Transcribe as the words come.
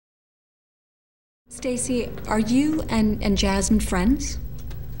Stacy, are you and Jasmine friends?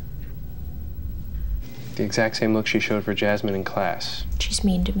 The exact same look she showed for Jasmine in class. She's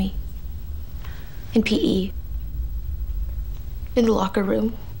mean to me. In PE. In the locker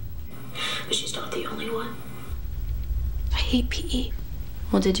room. But she's not the only one. I hate PE.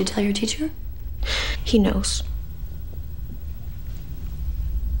 Well, did you tell your teacher? He knows.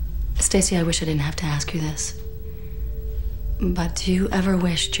 Stacy, I wish I didn't have to ask you this. But do you ever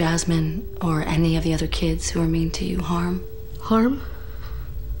wish Jasmine or any of the other kids who are mean to you harm? Harm?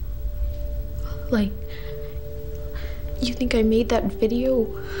 Like, you think I made that video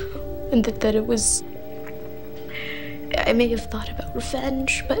and that it was... I may have thought about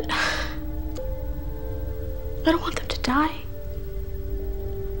revenge, but I don't want them to die.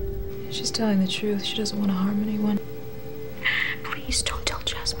 She's telling the truth. She doesn't want to harm anyone. Please don't tell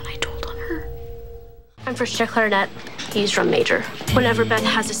Jasmine I told on her. I'm first chair clarinet. He's drum major. Whenever Beth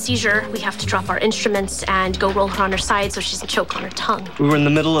has a seizure, we have to drop our instruments and go roll her on her side so she doesn't choke on her tongue. We were in the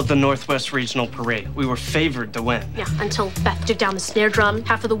middle of the Northwest Regional Parade. We were favored to win. Yeah, until Beth took down the snare drum,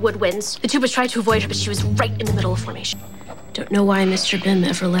 half of the woodwinds. The tubas tried to avoid her, but she was right in the middle of formation. Don't know why Mr. Bim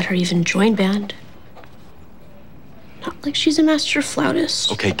ever let her even join band. Not like she's a master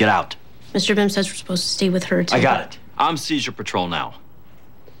flautist. Okay, get out. Mr. Bim says we're supposed to stay with her too. I got it. I'm seizure patrol now.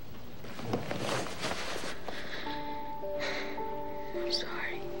 I'm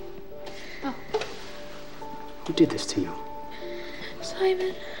sorry. Who did this to you?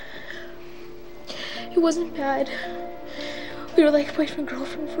 Simon. It wasn't bad. We were like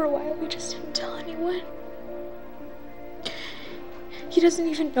boyfriend-girlfriend for a while. We just didn't tell anyone. He doesn't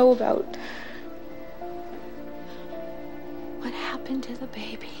even know about What happened to the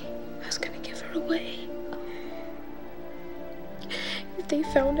baby? I was gonna give her away. If they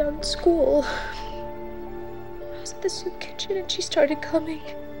found out in school. I was at the soup kitchen and she started coming.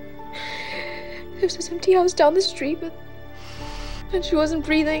 There was this empty house down the street, and she wasn't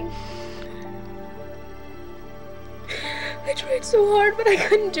breathing. I tried so hard, but I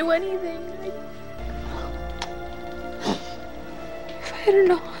couldn't do anything. If I had her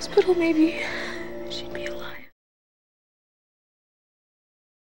in a hospital, maybe she'd be alive.